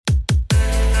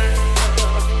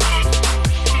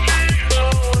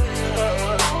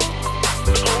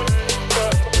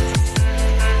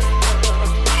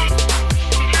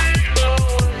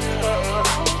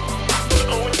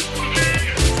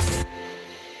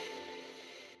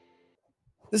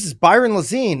This is Byron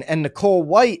Lazine and Nicole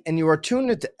White, and you are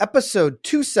tuned into episode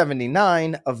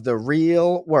 279 of The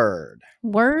Real Word.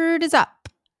 Word is up.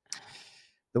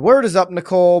 The word is up,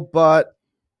 Nicole, but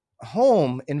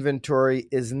home inventory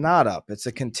is not up. It's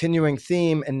a continuing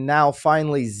theme, and now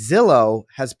finally Zillow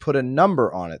has put a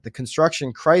number on it. The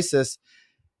construction crisis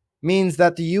means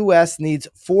that the U.S. needs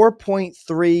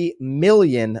 4.3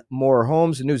 million more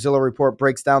homes. A new Zillow report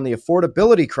breaks down the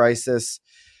affordability crisis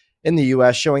in the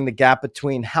U.S., showing the gap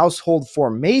between household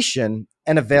formation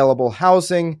and available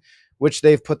housing, which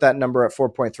they've put that number at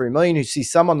 4.3 million. You see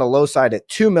some on the low side at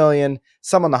 2 million,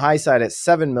 some on the high side at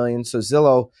 7 million. So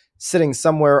Zillow sitting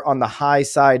somewhere on the high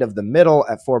side of the middle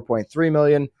at 4.3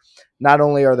 million. Not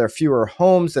only are there fewer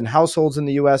homes than households in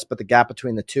the U.S., but the gap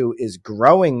between the two is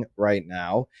growing right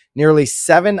now. Nearly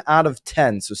 7 out of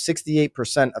 10, so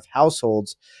 68% of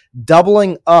households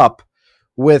doubling up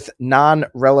with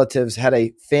non-relatives had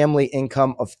a family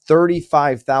income of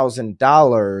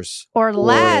 $35,000 or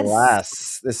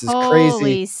less. This is Holy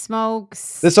crazy.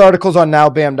 Smokes. This article's on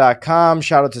nowbam.com.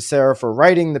 Shout out to Sarah for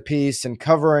writing the piece and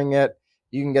covering it.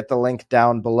 You can get the link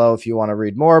down below if you want to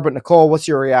read more. But Nicole, what's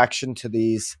your reaction to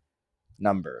these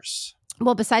numbers?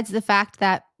 Well, besides the fact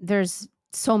that there's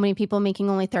so many people making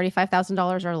only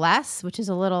 $35,000 or less, which is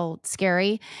a little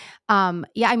scary. I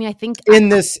mean, I think in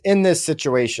this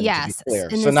situation, yes, to be clear.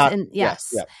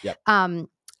 Yes. I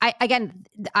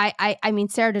mean,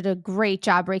 Sarah did a great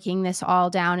job breaking this all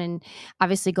down and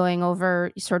obviously going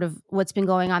over sort of what's been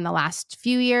going on the last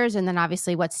few years and then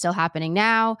obviously what's still happening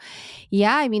now.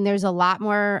 Yeah, I mean, there's a lot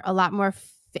more.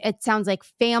 It sounds like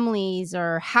families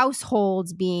or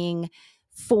households being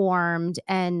formed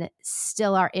and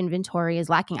still our inventory is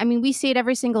lacking. I mean, we see it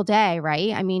every single day,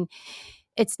 right? I mean,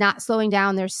 it's not slowing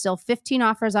down. There's still 15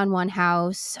 offers on one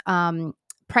house.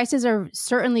 Prices are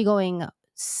certainly going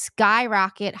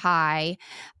skyrocket high,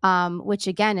 which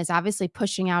again is obviously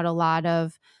pushing out a lot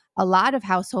of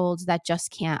households that just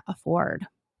can't afford.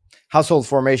 Household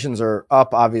formations are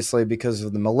up, obviously, because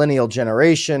of the millennial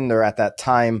generation. They're at that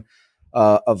time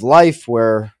of life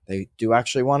where they do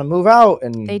actually want to move out,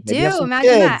 and they do. Imagine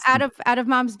kids, that out of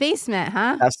mom's basement,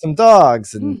 huh? Have some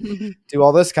dogs and do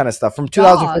all this kind of stuff. From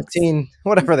 2015, dogs.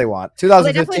 Whatever they want. 2015. Well,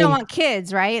 they definitely don't want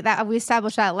kids, right? That we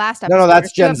established that last episode. No,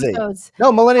 that's Gen Z.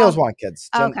 No, millennials want kids.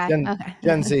 Okay.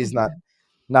 Gen Z is not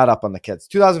up on the kids.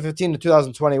 2015 to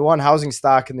 2021, housing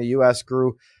stock in the U.S.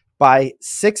 grew by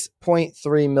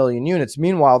 6.3 million units.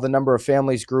 Meanwhile, the number of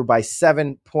families grew by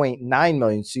 7.9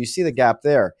 million. So you see the gap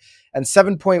there. And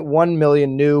 7.1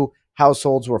 million new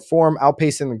households were formed,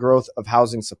 outpacing the growth of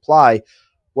housing supply.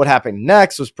 What happened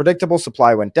next was predictable.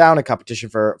 Supply went down and competition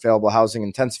for available housing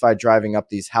intensified, driving up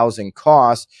these housing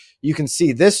costs. You can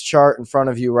see this chart in front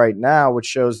of you right now, which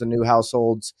shows the new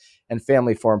households and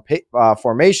family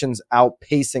formations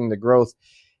outpacing the growth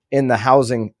in the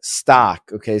housing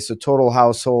stock. Okay, so total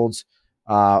households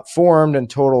formed and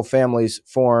total families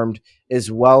formed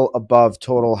is well above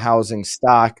total housing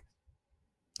stock.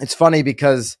 It's funny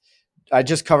because I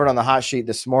just covered on the hot sheet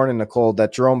this morning, Nicole,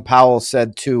 that Jerome Powell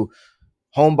said to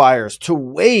home buyers to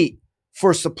wait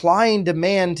for supply and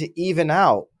demand to even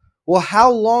out. Well,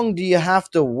 how long do you have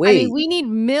to wait? I mean, we need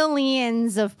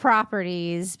millions of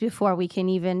properties before we can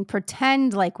even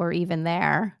pretend like we're even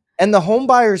there. And the home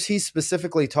buyers he's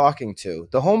specifically talking to,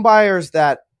 the home buyers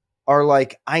that are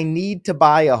like, I need to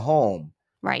buy a home,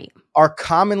 right, are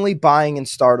commonly buying in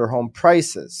starter home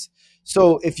prices.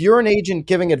 So if you're an agent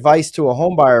giving advice to a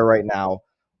home buyer right now,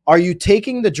 are you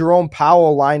taking the Jerome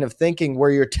Powell line of thinking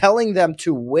where you're telling them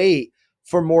to wait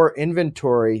for more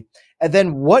inventory? And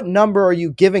then what number are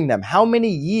you giving them? How many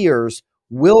years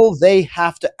will they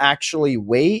have to actually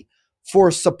wait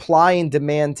for supply and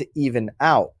demand to even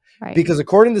out? Right. Because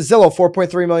according to Zillow,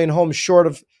 4.3 million homes short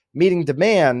of meeting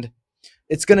demand,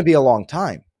 it's going to be a long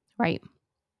time. Right.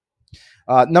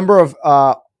 Number of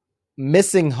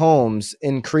missing homes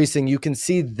increasing. You can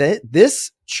see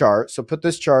this chart. So put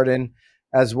this chart in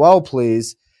as well,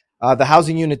 please. The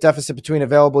housing unit deficit between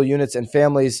available units and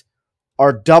families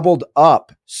are doubled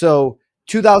up. So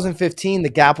 2015, the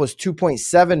gap was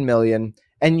 2.7 million.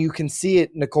 And you can see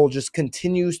it, Nicole, just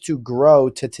continues to grow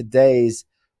to today's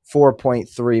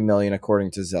 4.3 million, according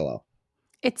to Zillow.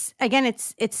 It's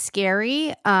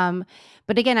scary.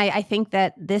 But again, I think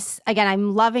that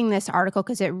I'm loving this article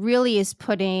because it really is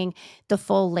putting the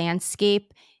full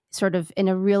landscape sort of in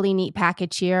a really neat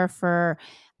package here for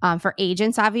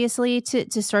agents, obviously,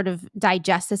 to sort of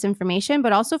digest this information,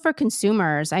 but also for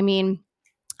consumers. I mean,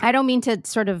 I don't mean to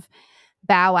sort of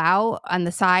bow out on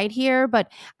the side here,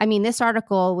 but I mean, this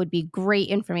article would be great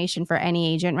information for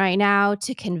any agent right now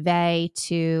to convey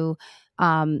to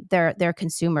their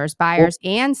consumers, buyers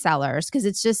and sellers, because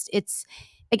it's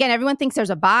again, everyone thinks there's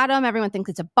a bottom, everyone thinks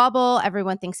it's a bubble,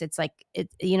 everyone thinks it's like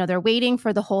they're waiting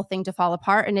for the whole thing to fall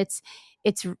apart, and it's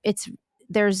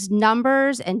there's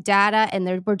numbers and data,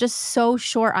 and we're just so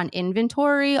short on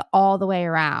inventory all the way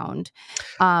around.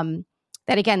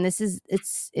 That again, this is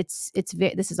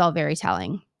all very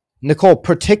telling. Nicole,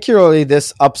 particularly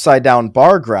this upside down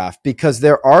bar graph, because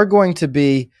there are going to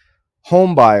be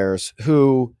home buyers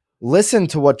who listen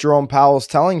to what Jerome Powell's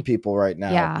telling people right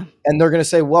now. Yeah. And they're going to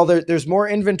say, well, there's more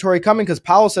inventory coming because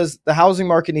Powell says the housing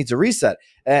market needs a reset,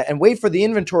 and wait for the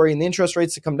inventory and the interest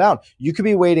rates to come down. You could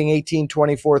be waiting 18,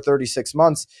 24, 36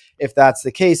 months if that's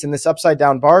the case. And this upside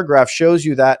down bar graph shows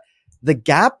you that the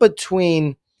gap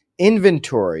between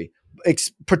inventory,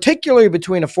 particularly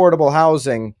between affordable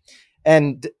housing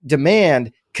and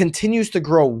demand, continues to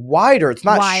grow wider. It's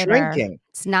not shrinking.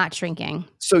 It's not shrinking.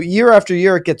 So year after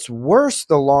year, it gets worse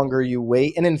the longer you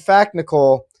wait. And in fact,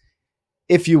 Nicole,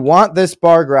 if you want this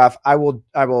bar graph, I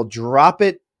will drop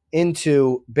it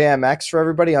into BAMX for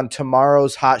everybody on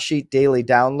tomorrow's Hot Sheet daily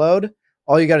download.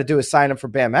 All you got to do is sign up for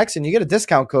BAMX, and you get a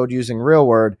discount code using Real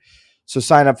Word. So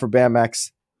sign up for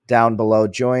BAMX down below.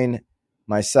 Join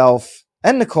myself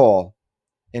and Nicole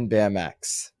in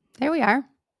BAMX. There we are.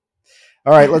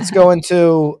 All right, let's go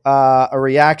into a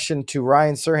reaction to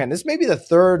Ryan Serhant. This may be the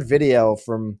third video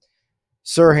from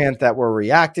Serhant that we're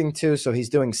reacting to, so he's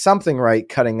doing something right,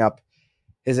 cutting up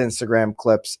his Instagram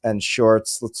clips and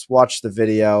shorts. Let's watch the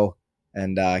video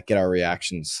and get our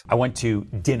reactions. I went to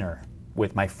dinner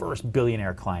with my first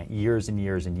billionaire client years and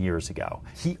years and years ago.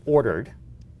 He ordered,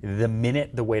 the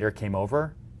minute the waiter came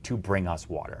over, to bring us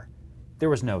water. There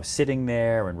was no sitting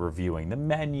there and reviewing the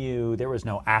menu. There was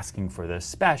no asking for the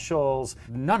specials.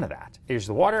 None of that. Here's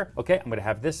the water. Okay, I'm going to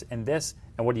have this, and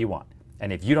what do you want?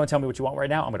 And if you don't tell me what you want right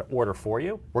now, I'm going to order for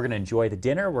you. We're going to enjoy the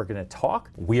dinner. We're going to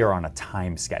talk. We are on a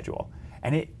time schedule.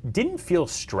 And it didn't feel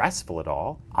stressful at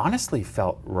all. Honestly,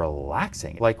 felt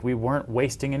relaxing, like we weren't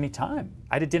wasting any time.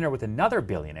 I had dinner with another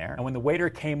billionaire, and when the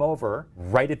waiter came over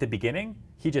right at the beginning,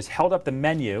 he just held up the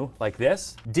menu like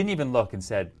this, didn't even look, and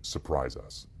said, "Surprise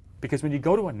us." Because when you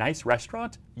go to a nice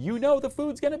restaurant, you know the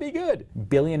food's gonna be good.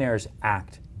 Billionaires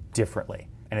act differently,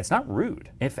 and it's not rude.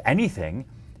 If anything,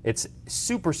 it's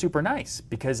super, super nice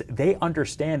because they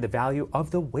understand the value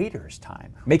of the waiter's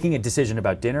time. Making a decision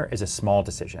about dinner is a small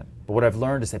decision, but what I've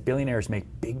learned is that billionaires make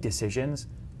big decisions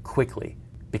quickly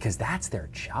because that's their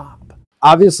job.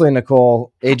 Obviously,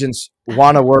 Nicole, agents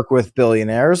want to work with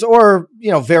billionaires or,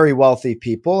 very wealthy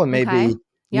people, and maybe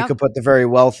you could put the very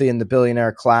wealthy in the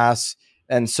billionaire class.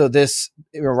 And so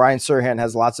Ryan Serhant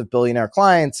has lots of billionaire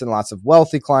clients and lots of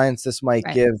wealthy clients. This might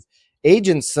give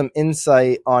agents some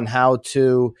insight on how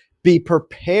to be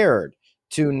prepared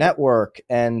to network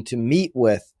and to meet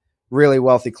with really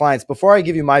wealthy clients. Before I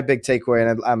give you my big takeaway,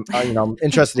 and I'm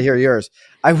interested to hear yours,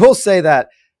 I will say that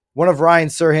one of Ryan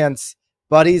Serhant's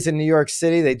buddies in New York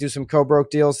City, they do some co-broke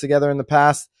deals together in the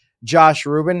past, Josh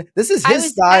Rubin. This is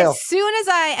his style. As soon as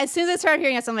I started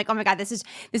hearing this, I'm like, oh my God, this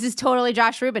is totally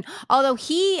Josh Rubin. Although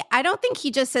I don't think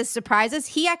he just says surprises.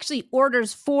 He actually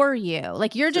orders for you.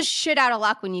 Like, you're just shit out of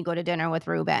luck when you go to dinner with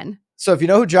Rubin. So if you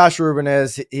know who Josh Rubin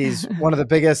is, he's one of the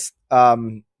biggest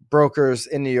brokers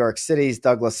in New York City. He's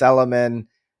Douglas Elliman,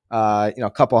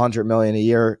 a couple $100 million a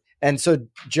year. And so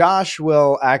Josh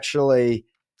will actually,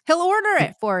 he'll order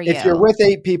it for you. If you're with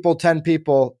 8 people, 10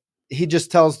 people, he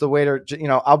just tells the waiter,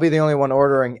 I'll be the only one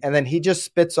ordering. And then he just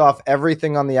spits off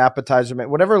everything on the appetizer,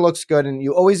 whatever looks good. And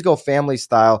you always go family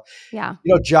style. Yeah.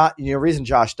 Reason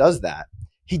Josh does that,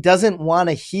 he doesn't want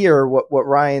to hear what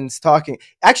Ryan's talking.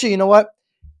 Actually, you know what?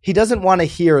 He doesn't want to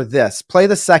hear this. Play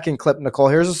the second clip, Nicole.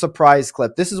 Here's a surprise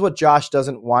clip. This is what Josh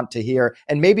doesn't want to hear.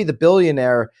 And maybe the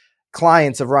billionaire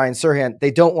clients of Ryan Serhant,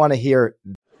 they don't want to hear.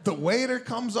 The waiter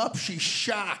comes up. She's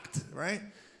shocked, right?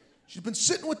 She's been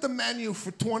sitting with the menu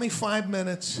for 25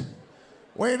 minutes.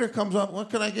 Waiter comes up. What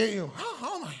can I get you?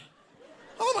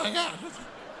 Oh my God.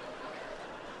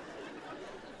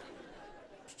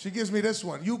 She gives me this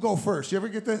one. You go first. You ever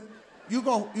get that? You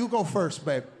go first,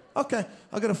 babe. Okay.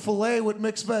 I'll get a filet with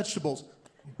mixed vegetables.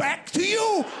 Back to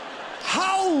you.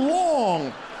 How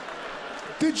long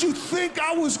did you think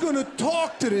I was going to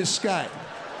talk to this guy?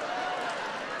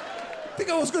 Think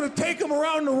I was going to take him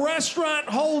around the restaurant,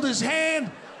 hold his hand,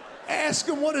 ask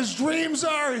him what his dreams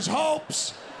are, his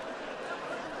hopes.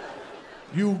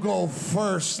 You go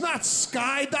first. Not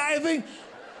skydiving.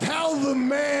 Tell the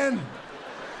man.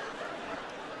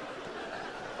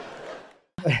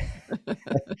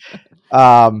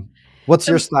 What's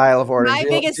your style of ordering? My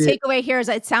biggest takeaway here is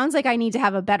it sounds like I need to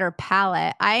have a better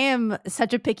palate. I am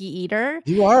such a picky eater.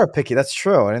 You are picky. That's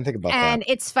true. I didn't think about that. And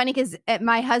it's funny because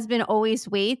my husband always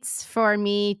waits for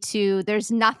me to, there's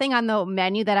nothing on the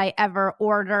menu that I ever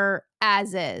order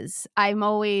as is. I'm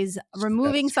always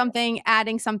removing something,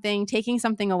 adding something, taking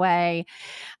something away.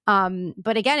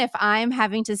 But again, if I'm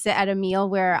having to sit at a meal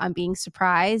where I'm being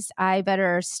surprised, I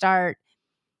better start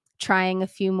trying a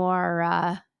few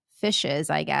more fishes,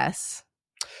 I guess.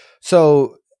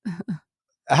 So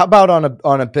how about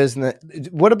on a business?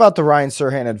 What about the Ryan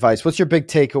Serhant advice? What's your big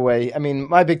takeaway? I mean,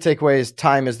 my big takeaway is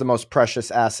time is the most precious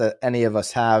asset any of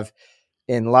us have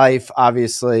in life.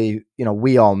 Obviously,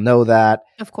 we all know that.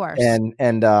 Of course. And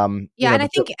yeah, and I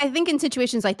think in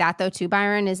situations like that though too,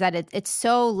 Byron, is that it's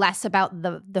so less about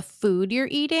the food you're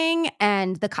eating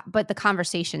but the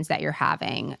conversations that you're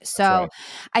having. So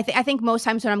right. I think most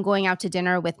times when I'm going out to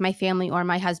dinner with my family or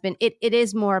my husband, it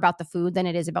is more about the food than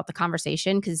it is about the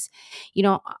conversation. Because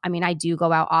I do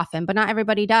go out often, but not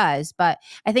everybody does. But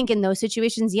I think in those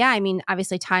situations, yeah, I mean,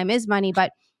 obviously time is money,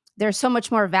 but there's so much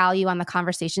more value on the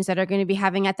conversations that are going to be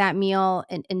having at that meal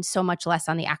and so much less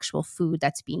on the actual food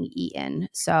that's being eaten.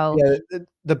 So yeah,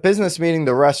 the business meeting,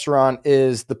 the restaurant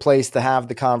is the place to have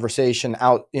the conversation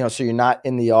out, so you're not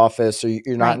in the office or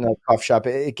you're not in a coffee shop.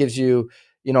 It gives you,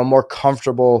 a more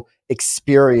comfortable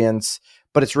experience,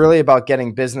 but it's really about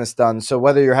getting business done. So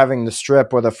whether you're having the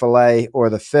strip or the filet or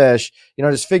the fish,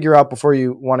 just figure out before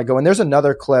you want to go. And there's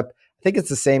another clip. I think it's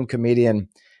the same comedian.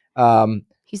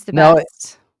 He's the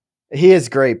best. He is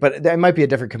great, but it might be a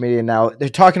different comedian now. They're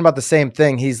talking about the same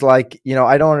thing. He's like,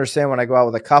 I don't understand when I go out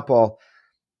with a couple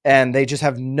and they just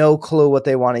have no clue what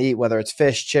they want to eat, whether it's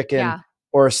fish, chicken,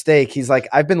 or a steak. He's like,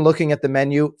 I've been looking at the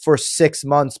menu for 6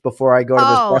 months before I go to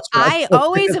this restaurant. I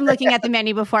always am looking at the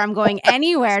menu before I'm going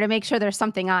anywhere to make sure there's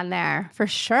something on there for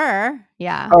sure.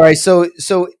 Yeah. All right. So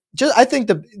just, I think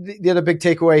the other big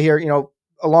takeaway here,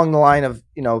 along the line of,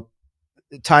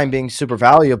 time being super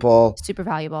valuable.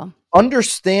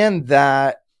 Understand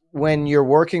that when you're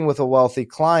working with a wealthy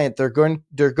client, they're going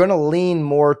to lean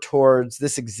more towards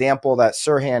this example that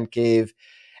Serhant gave,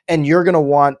 and you're going to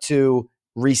want to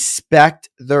respect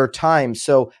their time.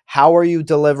 So how are you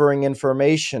delivering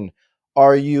information?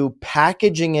 Are you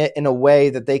packaging it in a way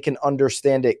that they can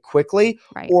understand it quickly?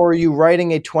 Right. Or are you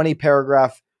writing a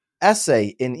 20-paragraph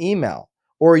essay in email?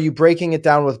 Or are you breaking it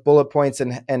down with bullet points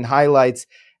and highlights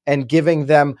and giving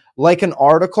them like an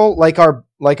article, like our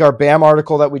BAM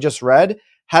article that we just read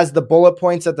has the bullet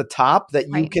points at the top that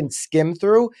you can skim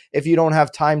through if you don't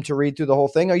have time to read through the whole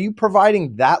thing? Are you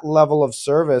providing that level of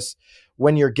service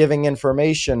when you're giving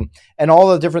information and all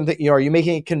the different things? Are you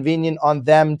making it convenient on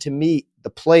them to meet the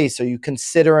place? Are you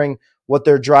considering what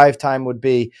their drive time would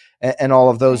be and all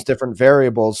of those different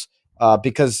variables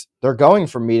because they're going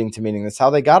from meeting to meeting? That's how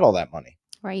they got all that money.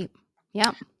 Right.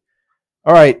 Yeah.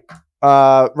 All right.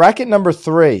 Racket number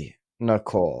 3,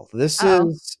 Nicole. This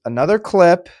is another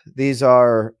clip. These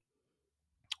are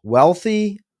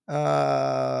wealthy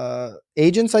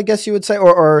agents, I guess you would say,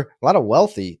 or a lot of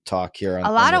wealthy talk here.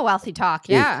 A lot of wealthy talk,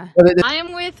 yeah. I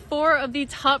am with 4 of the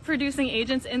top producing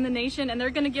agents in the nation, and they're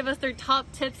going to give us their top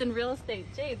tips in real estate.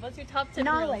 Jade, what's your top tip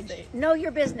in real estate? Know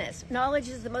your business. Knowledge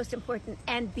is the most important,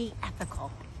 and be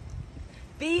ethical.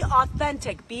 Be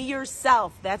authentic. Be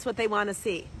yourself. That's what they want to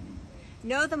see.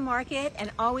 Know the market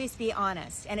and always be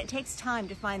honest, and it takes time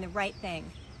to find the right thing.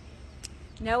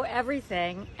 Know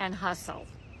everything and hustle.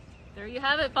 There you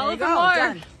have it. Follow for more.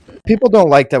 Done. People don't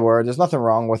like that word. There's nothing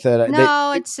wrong with it.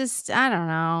 No, it's just, I don't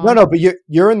know. No, but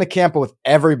you're in the camp with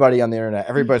everybody on the internet.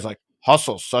 Everybody's like,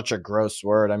 hustle's such a gross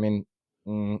word. I mean,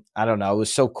 I don't know. It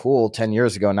was so cool 10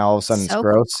 years ago. Now all of a sudden it's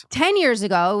gross. 10 years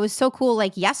ago, it was so cool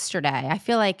like yesterday. I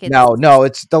feel like it's... No,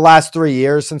 it's the last 3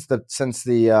 years since the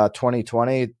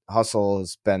 2020 hustle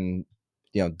has been,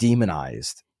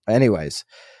 demonized. Anyways,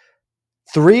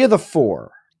 3 of the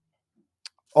 4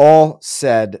 all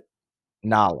said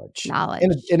knowledge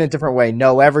in a different way.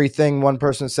 Know everything. One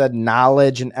person said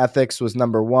knowledge and ethics was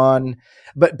number 1,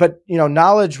 but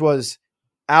knowledge was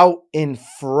out in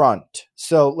front.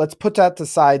 So let's put that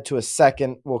aside to a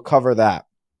second. We'll cover that.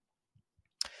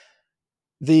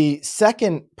 The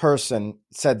second person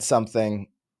said something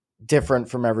different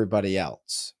from everybody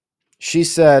else. She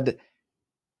said,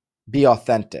 be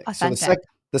authentic. So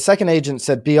the second agent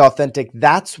said, be authentic.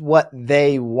 That's what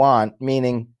they want,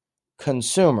 meaning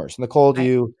consumers. Nicole, do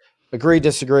you agree,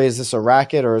 disagree? Is this a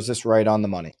racket or is this right on the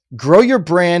money? Grow your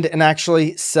brand and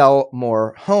actually sell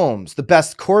more homes. The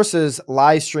best courses,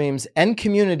 live streams, and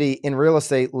community in real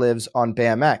estate lives on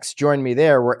BAMX. Join me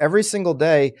there, where every single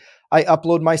day I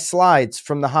upload my slides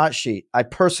from the hot sheet. I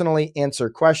personally answer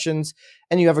questions,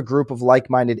 and you have a group of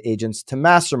like-minded agents to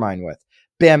mastermind with.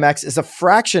 BAMX is a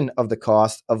fraction of the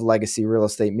cost of legacy real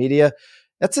estate media.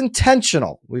 That's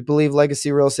intentional. We believe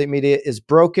legacy real estate media is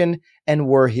broken, and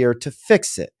we're here to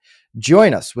fix it.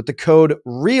 Join us with the code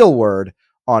REALWORD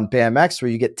on BAMX, where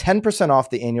you get 10%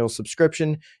 off the annual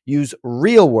subscription. Use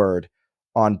REALWORD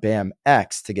on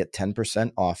BAMX to get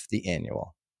 10% off the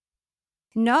annual.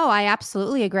 No, I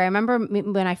absolutely agree. I remember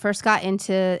when I first got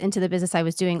into the business, I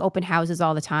was doing open houses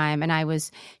all the time, and I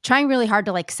was trying really hard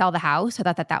to like sell the house. I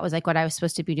thought that was like what I was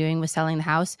supposed to be doing, was selling the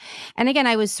house. And again,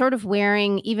 I was sort of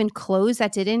wearing even clothes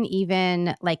that didn't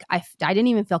even like I didn't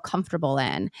even feel comfortable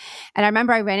in. And I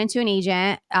remember I ran into an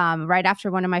agent right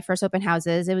after one of my first open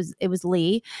houses. It was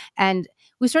Lee, and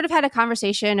we sort of had a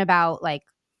conversation about like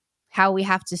how we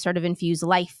have to sort of infuse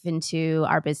life into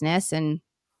our business. And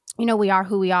we are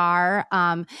who we are.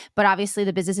 But obviously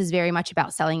the business is very much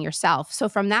about selling yourself. So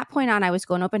from that point on, I was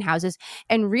going to open houses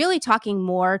and really talking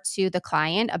more to the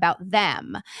client about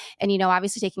them. And,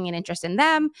 obviously taking an interest in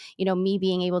them, me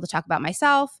being able to talk about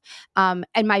myself, and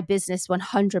my business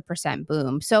 100%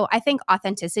 boom. So I think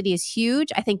authenticity is huge.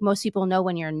 I think most people know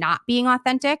when you're not being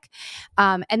authentic.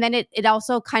 And then it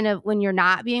also kind of, when you're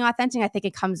not being authentic, I think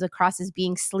it comes across as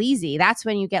being sleazy. That's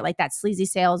when you get like that sleazy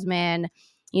salesman,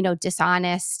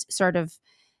 dishonest sort of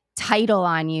title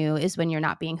on you, is when you're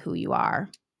not being who you are.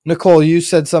 Nicole, you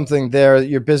said something there.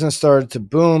 Your business started to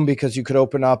boom because you could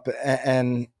open up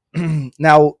and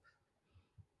now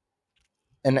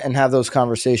and have those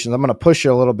conversations. I'm going to push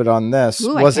you a little bit on this.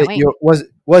 Ooh, was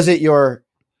it your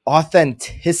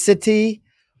authenticity,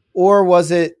 or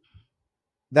was it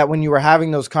that when you were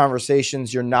having those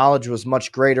conversations, your knowledge was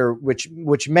much greater, which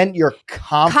meant your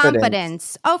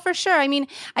confidence? Oh, for sure. I mean,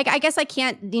 I guess I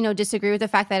can't, disagree with the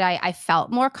fact that I felt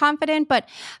more confident, but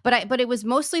it was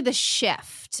mostly the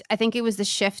shift. I think it was the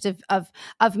shift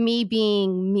of me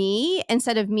being me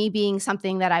instead of me being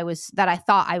something that I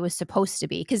thought I was supposed to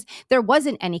be, because there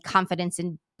wasn't any confidence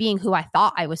in being who I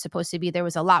thought I was supposed to be. There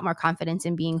was a lot more confidence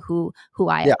in being who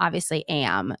I obviously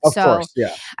am. Of course,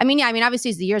 yeah. I mean,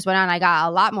 obviously as the years went on, I got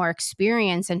a lot more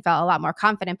experience and felt a lot more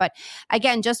confident. But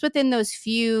again, just within those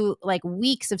few like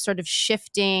weeks of sort of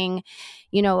shifting,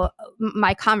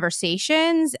 my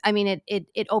conversations, I mean,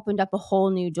 it opened up a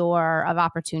whole new door of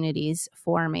opportunities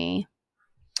for me.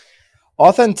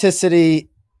 Authenticity,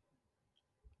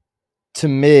 to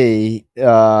me,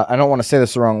 I don't want to say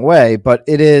this the wrong way, but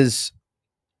it is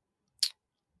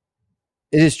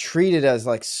treated as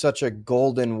like such a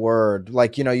golden word.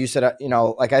 Like, you said,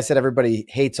 like I said, everybody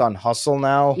hates on hustle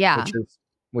now,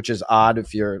 which is odd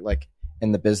if you're like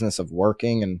in the business of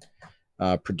working and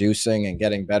producing and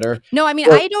getting better. No, I mean,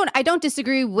 I don't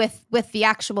disagree with the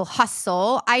actual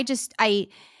hustle. It's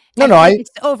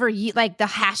over like the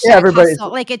hashtag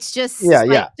hustle. Like it's just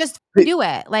just do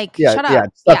it. Like shut up.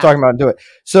 Stop talking about it and do it.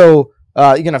 So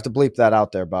you're gonna have to bleep that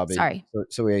out there, Bobby. Sorry.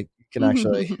 So we can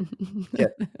actually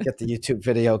get the YouTube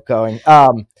video going.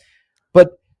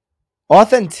 But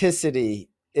authenticity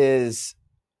is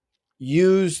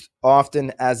used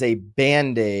often as a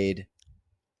Band-Aid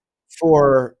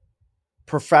for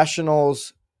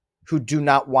professionals who do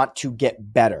not want to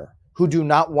get better, who do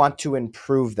not want to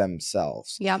improve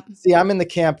themselves. Yep. See, I'm in the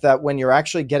camp that when you're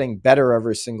actually getting better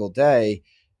every single day,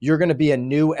 you're going to be a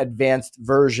new advanced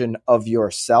version of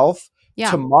yourself. Yeah.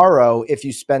 Tomorrow, if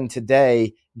you spend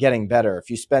today getting better, if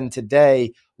you spend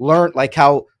today learn like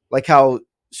how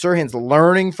Sirhan's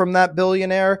learning from that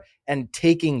billionaire and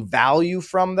taking value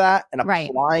from that and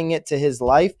applying it to his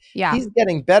life, he's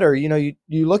getting better. You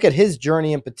look at his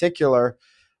journey in particular.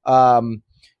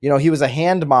 He was a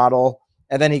hand model,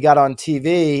 and then he got on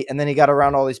TV, and then he got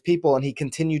around all these people, and he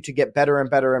continued to get better and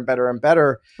better and better and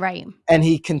better. Right. And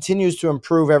he continues to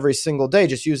improve every single day,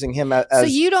 just using him as so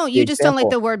you just don't like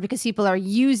the word because people are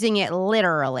using it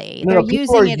literally. They're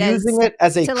using it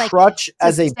as a crutch,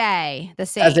 as a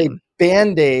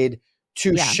Band-Aid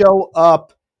to show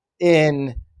up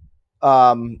in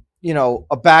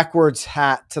a backwards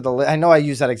hat to the I know I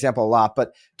use that example a lot,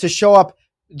 but to show up,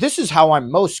 this is how I'm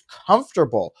most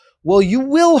comfortable. Well, you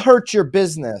will hurt your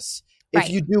business if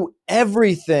you do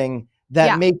everything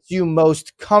that makes you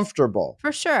most comfortable.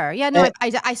 For sure. Yeah, no,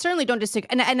 I certainly don't disagree.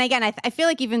 And again, I feel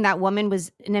like even that woman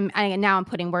was, and now I'm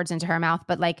putting words into her mouth,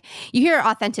 but like you hear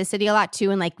authenticity a lot too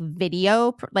in like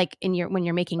video, like when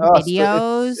you're making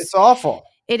videos. It's awful.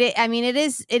 It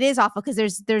is awful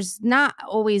because there's not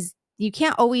always, you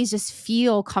can't always just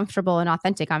feel comfortable and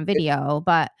authentic on video,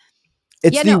 but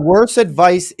it's the worst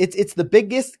advice. It's the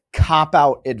biggest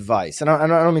cop-out advice. And I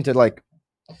don't mean to like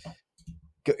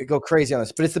go crazy on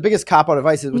this, but it's the biggest cop-out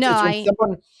advice.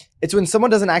 It's when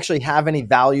someone doesn't actually have any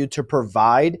value to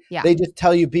provide. Yeah. They just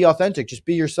tell you, be authentic, just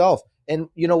be yourself. And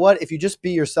you know what? If you just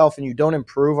be yourself and you don't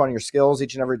improve on your skills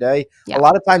each and every day, a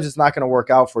lot of times it's not going to work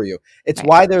out for you. It's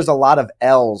why there's a lot of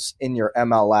L's in your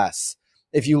MLS.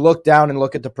 If you look down and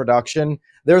look at the production,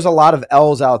 there's a lot of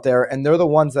L's out there, and they're the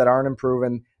ones that aren't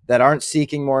improving, that aren't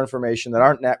seeking more information, that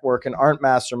aren't networking, aren't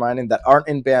masterminding, that aren't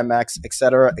in BAMX, et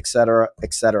cetera, et cetera,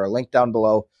 et cetera. Link down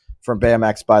below from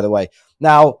BAMX, by the way.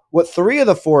 Now, what 3 of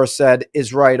the 4 said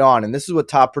is right on, and this is what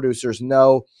top producers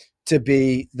know to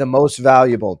be the most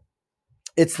valuable.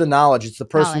 It's the knowledge. It's the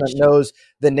person that knows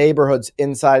the neighborhoods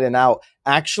inside and out.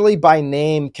 Actually, by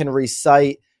name, can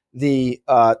recite the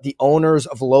owners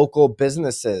of local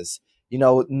businesses.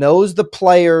 Knows the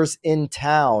players in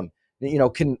town.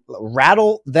 Can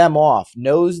rattle them off.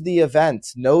 Knows the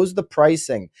events. Knows the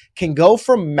pricing. Can go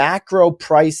from macro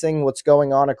pricing, what's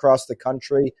going on across the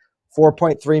country,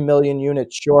 4.3 million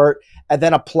units short, and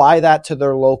then apply that to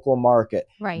their local market.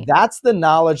 Right. That's the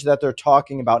knowledge that they're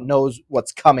talking about. Knows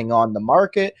what's coming on the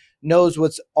market, knows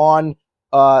what's on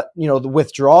the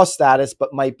withdrawal status,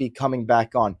 but might be coming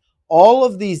back on. All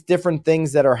of these different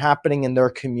things that are happening in their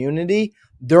community,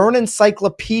 they're an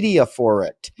encyclopedia for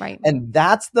it. Right. And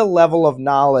that's the level of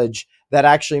knowledge that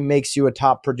actually makes you a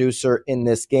top producer in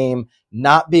this game,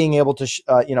 not being able to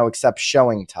accept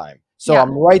showing time. So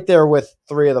I'm right there with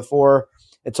 3 of the 4.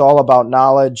 It's all about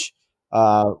knowledge.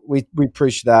 We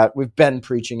preach that. We've been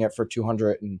preaching it for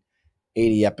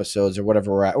 280 episodes or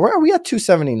whatever we're at. Where are we at?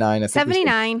 279.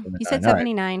 79. You said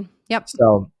 79. Right. Yep.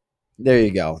 So there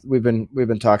you go. We've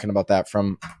been talking about that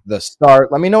from the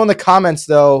start. Let me know in the comments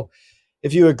though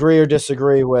if you agree or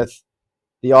disagree with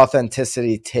the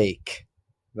authenticity take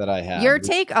that I have. Your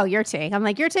take? Oh, your take. I'm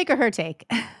like, your take or her take?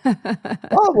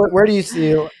 Well, where do you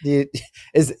see? Do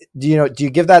you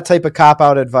give that type of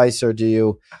cop-out advice, or do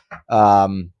you?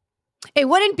 It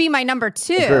wouldn't be my number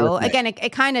 2. Again,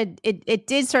 it kind of it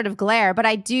did sort of glare, but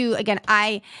I do. Again,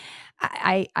 I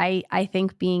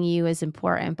think being you is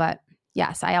important, but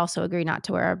yes, I also agree not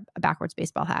to wear a backwards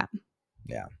baseball hat.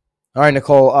 Yeah. All right,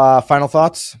 Nicole. Final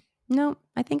thoughts? No,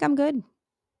 I think I'm good.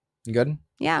 You good?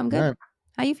 Yeah, I'm good. Right.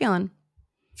 How you feeling?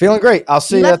 Feeling great. I'll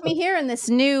see you. Left me here in this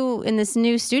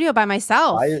new studio by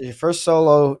myself. Your first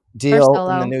solo deal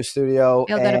in the new studio.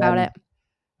 Feel good about it.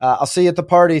 I'll see you at the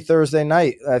party Thursday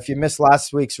night. If you missed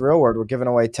last week's Real Word, we're giving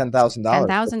away $10,000.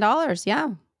 $10,000, yeah.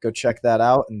 Go check that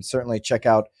out, and certainly check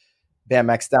out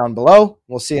BAMX down below.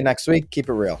 We'll see you next week. Keep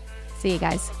it real. See you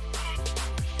guys.